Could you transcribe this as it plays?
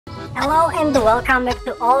Hello and welcome back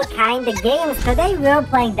to all kind of games. Today we are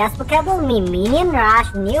playing Despicable Minion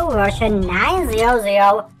Rush new version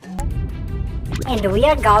 900, and we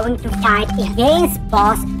are going to fight against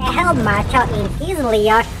boss Macho in his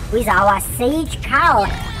lair with our Sage Carl.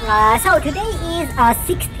 So today is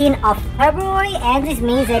 16th of February, and this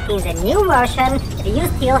means that in the new version you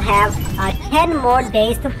still have 10 more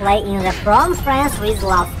days to play in the From Friends with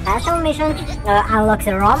Love special mission. Unlock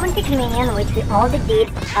the romantic minion, which we already did,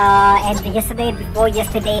 and before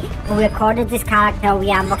yesterday we recorded this character. We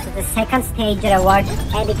unlocked the second stage reward,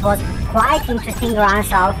 and it was quite interesting run,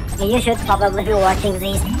 so you should probably be watching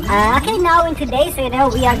this. Okay, now in today's video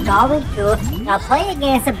we are going to play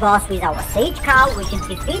against the boss with our Sage Carl. We should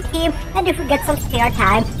defeat him, and if we get some spare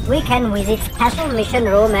time we can visit special mission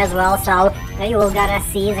room as well, so you will gonna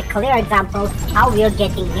see the clear example how we are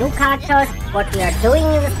getting new characters, what we are doing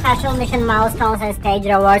in the special mission milestones and stage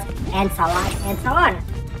rewards, and so on and so on.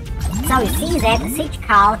 So you see that Sage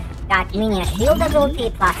Carl got Minion shield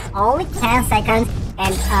ability plus only 10 seconds,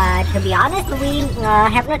 and to be honest, we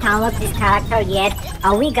have not unlocked this character yet.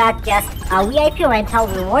 We got just a VIP rental.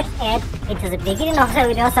 We watched it into the beginning of the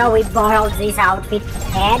video, so we borrowed this outfit,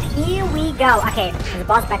 and here we go. Okay, the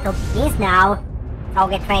boss battle begins now, so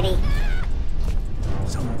get ready.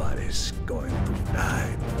 Somebody's going to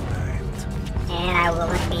die tonight. And I will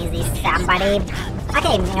face this somebody.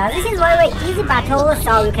 Okay, this is very easy battle,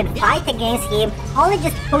 so you can fight against him. Only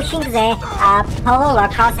just pushing the polo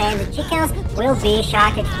lurkers, and the chickens will be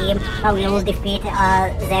shot at him. So we will defeat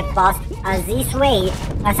the boss this way.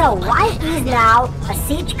 So why is now a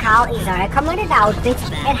Sage Carl is a recommended outfit,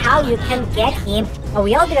 and how you can get him?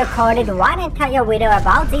 We already recorded one entire video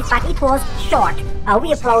about this, but it was short.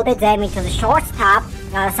 We uploaded them into the short tab.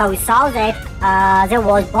 So we saw that there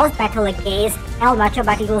was boss battle against Macho,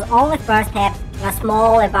 but it was only first step, a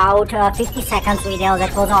small about 50 seconds video,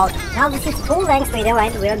 that was all. Now this is full length video,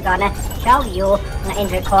 and we're gonna show you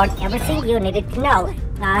and record everything you needed to know.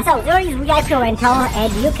 So there is VIP rental,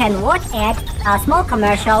 and you can watch it, a small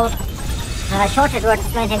commercial, short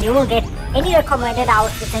advertisement, and you will get any recommended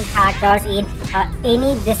outfits and characters in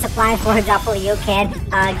any discipline. For example, you can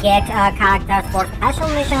get characters for special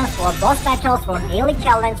missions, for boss battles, for daily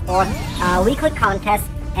challenge, for weekly contests,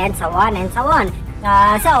 and so on and so on.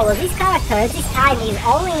 So this character this time is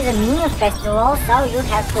only in the Minion festival, so you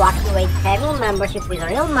have to activate premium membership with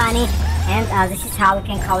real money, and this is how you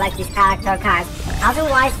can collect these character cards.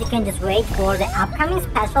 Otherwise, you can just wait for the upcoming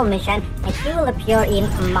special mission, and he will appear in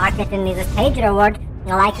market and in the stage reward,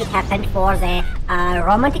 like it happened for the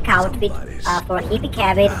romantic outfit, for hippie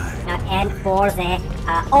cabin, and for the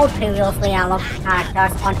all previously unlocked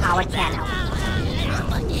characters on our channel.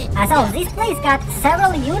 So this place got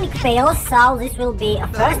several unique fails, so this will be a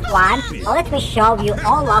first one. Let me show you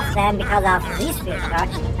all of them because of this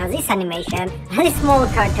feature, this animation, this small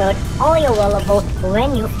cartoon, only available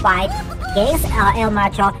when you fight against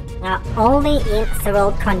Macho, only in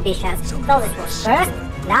several conditions. So this was first.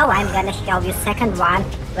 Now I'm gonna show you second one,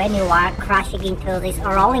 when you are crashing into this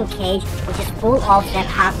rolling cage, which is full of the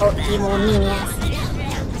powerful evil minions.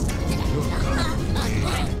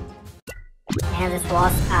 And this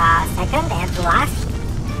was second and last.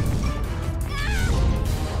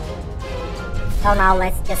 So now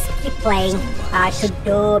let's just keep playing. To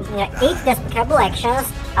do 8 Despicable actions,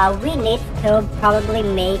 we need to probably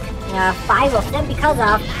make 5 of them, because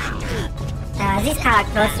of this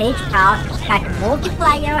character, Sage Carl, got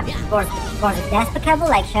multiplier for the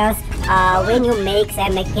Despicable actions when you make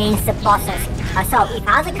them against the bosses. So if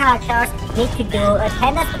other characters need to do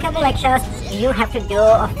 10 Despicable actions, you have to do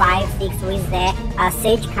 5, 6 with the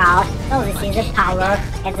Sage Carl. So this is the power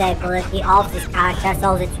and the ability of this character,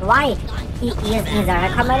 so that's why he is in the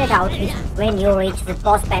recommended outfit when you reach the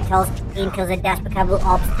boss battles into the Despicable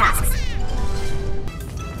Ops tasks.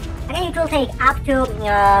 Okay, it will take up to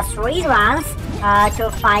 3 runs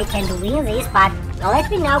to fight and win this, but let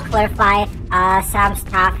me now clarify some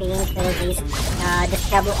stuff into this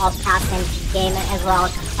Despicable Ops task and game as well.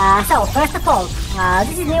 So first of all,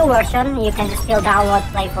 this is new version. You can still download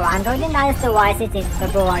play for Android and iOS devices. It's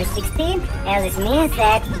February 16, and this means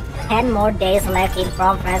that 10 more days left in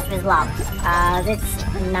From Friends with Love.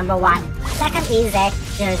 That's number 1. Second is that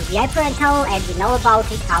there is VIP rental, and we know about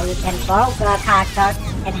it, how you can borrow characters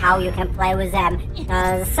and how you can play with them.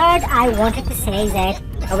 Third, I wanted to say that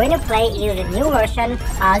when you play in the new version,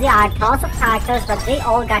 there are tons of characters, but they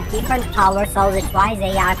all got different powers, so that's why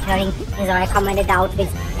they are appearing in the recommended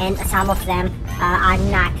outfits, and some of them are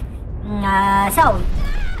not. So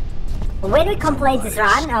When we complete this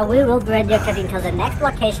run, we will be redirected into the next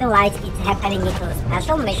location like it's happening into the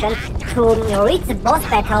special mission. To reach the boss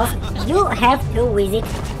battles, you have to visit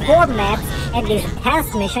 4 maps, and this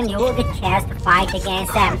 10th mission you will get chance to fight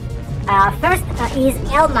against them. First is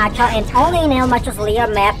El Macho, and only in El Macho's layer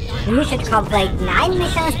map you should complete 9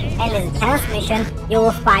 missions, and in the 10th mission you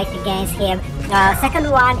will fight against him.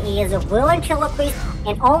 Second one is Ventriloquist,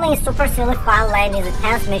 and only in Super Silly Fun Land in the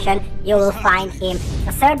 10th mission you will find him.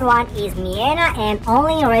 The third one is Minion, and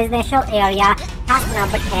only in residential area, task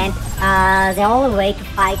number 10, the only way to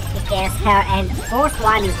fight against her. And the fourth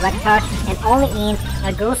one is Vector, and only in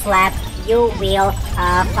Groose Lab you will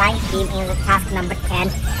find him in the task number 10.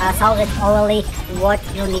 So that's only what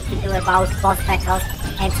you need to do about boss battles,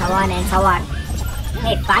 and so on and so on.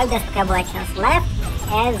 Okay, 5 Despicable actions left,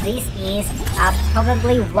 and this is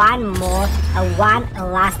probably one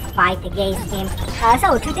last fight against him.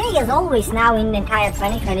 So today, as always now in the entire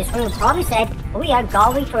 2023, we promised that we are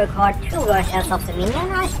going to record 2 versions of the Minion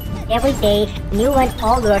Rush. Every day, new and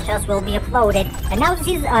old versions will be uploaded. And now this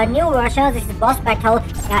is a new version, this is boss battle,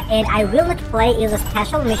 and I will not play in the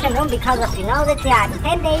special mission room because of, you know, that there are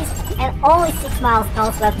 10 days and only 6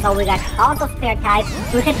 milestones left, so we got tons of spare time.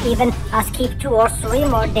 We can even skip 2 or 3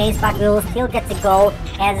 more days, but we will still get to go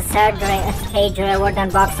as a third stage reward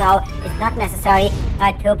unbox, so it's not necessary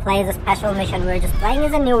to play the special mission. We're just playing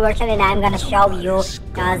as a new version, and I'm gonna show you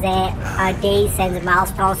the days and the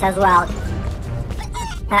milestones as well.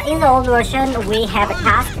 In the old version, we have a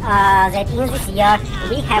task that in this year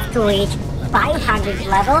we have to reach 500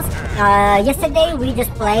 levels. Yesterday we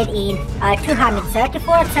just played in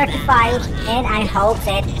 234, 35, and I hope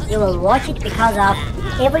that you will watch it because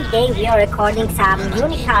of every day we are recording some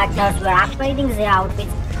unique characters, we are upgrading the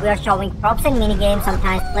outfits, we are showing props and minigames,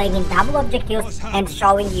 sometimes playing in double objectives and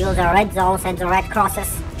showing you the red zones and the red crosses.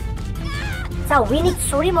 So we need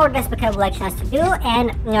 3 more Despicable actions to do,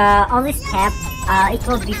 and on this tab it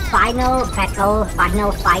will be final battle,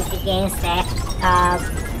 final fight against the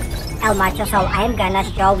El Macho. So I am gonna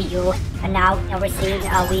show you now everything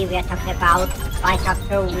we are talking about right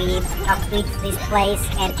after we quit this place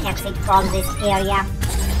and exit from this area.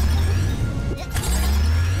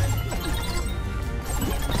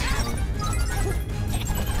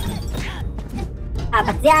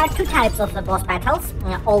 But there are 2 types of the boss battles,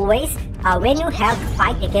 always, when you have to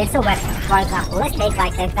fight against a Vector. For example, let's take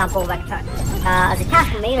like example Vector. The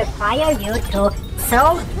task may require you to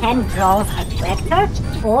throw 10 drones at Vector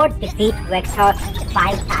or defeat Vector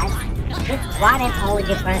 5 times. It's one and only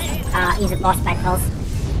difference in the boss battles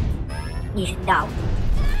you should know.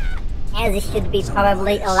 And this should be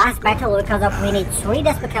probably a last battle because of we need 3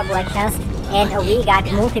 Despicable actions, and we got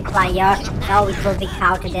multiplier, so it will be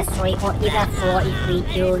counted as 3 or even 4 if we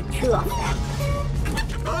do 2 of them.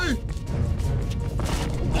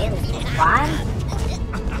 Okay, this is 1.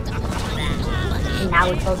 And now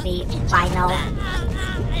it will be final.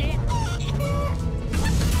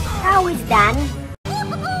 Now it's done.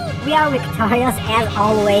 We are victorious as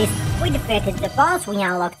always. We defeated the boss, we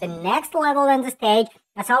unlocked the next level in the stage.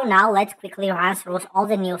 So now let's quickly run through all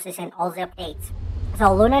the news and all the updates.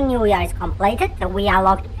 So Lunar New Year is completed, we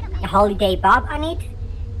unlocked a holiday bob on it.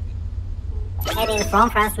 And in From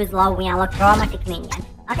Friends with Love we unlocked Romantic Minion.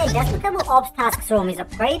 Okay, Despicable Ops Tasks Room is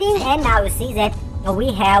upgrading, and now you see that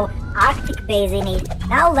we have Arctic base in it.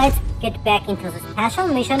 Now let's get back into the special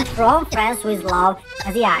mission From Friends with Love.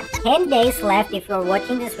 There are 10 days left if you're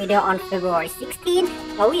watching this video on February 16.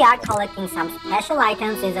 So we are collecting some special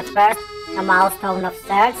items in the first milestone of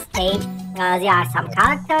 3rd stage. There are some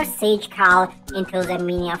characters, Sage Call into the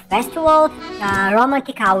Minion Festival,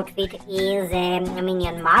 romantic outfit in the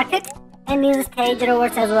Minion Market, and in the stage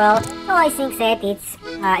rewards as well. So I think that it's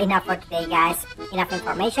enough for today, guys. Enough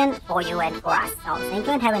information for you and for us. So thank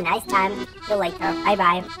you and have a nice time. See you later. Bye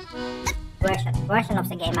bye. Version of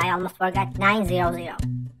the game I almost forgot.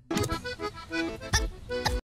 900.